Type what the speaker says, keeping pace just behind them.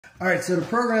All right, so to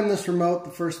program this remote,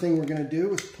 the first thing we're going to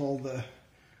do is pull the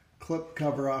clip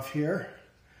cover off here.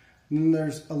 And then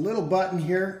there's a little button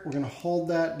here. We're going to hold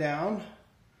that down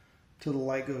till the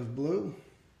light goes blue.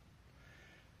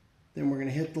 Then we're going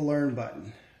to hit the learn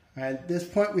button. All right, at this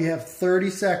point, we have 30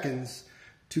 seconds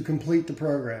to complete the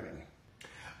programming.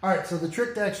 All right, so the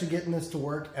trick to actually getting this to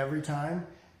work every time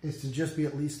is to just be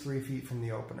at least 3 feet from the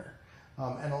opener.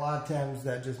 And a lot of times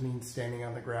that just means standing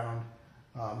on the ground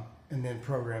and then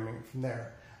programming it from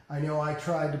there. I know I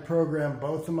tried to program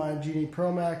both of my Genie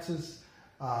ProMaxes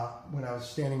when I was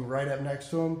standing right up next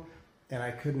to them, and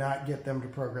I could not get them to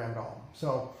program at all.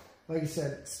 So, like I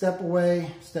said, step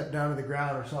away, step down to the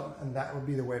ground or something, and that would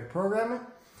be the way to program it.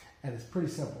 And it's pretty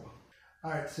simple.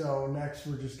 All right, so next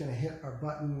we're just going to hit our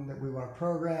button that we want to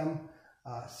program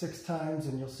 6 times,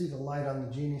 and you'll see the light on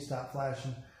the Genie stop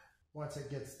flashing once it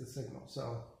gets the signal.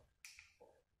 So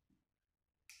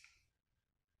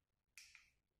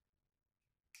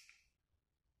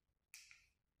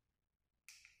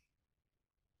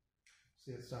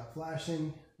see it stop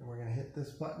flashing, and we're going to hit this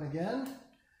button again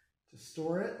to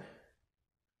store it,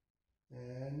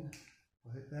 and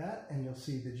we'll hit that, and you'll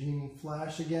see the Genie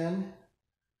flash again.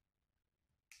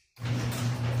 There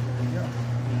we go.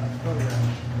 Now it's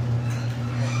programmed.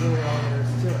 That's really all there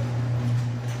is to it.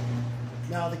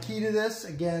 Now the key to this,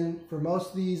 again, for most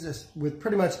of these, is with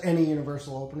pretty much any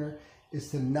universal opener,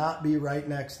 is to not be right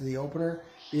next to the opener.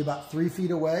 Be about 3 feet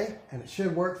away, and it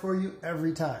should work for you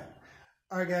every time.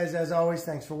 All right, guys, as always,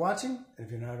 thanks for watching. And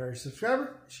if you're not already a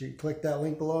subscriber, you should click that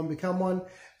link below and become one.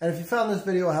 And if you found this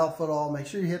video helpful at all, make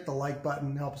sure you hit the like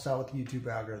button, help us out with the YouTube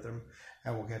algorithm,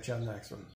 and we'll catch you on the next one.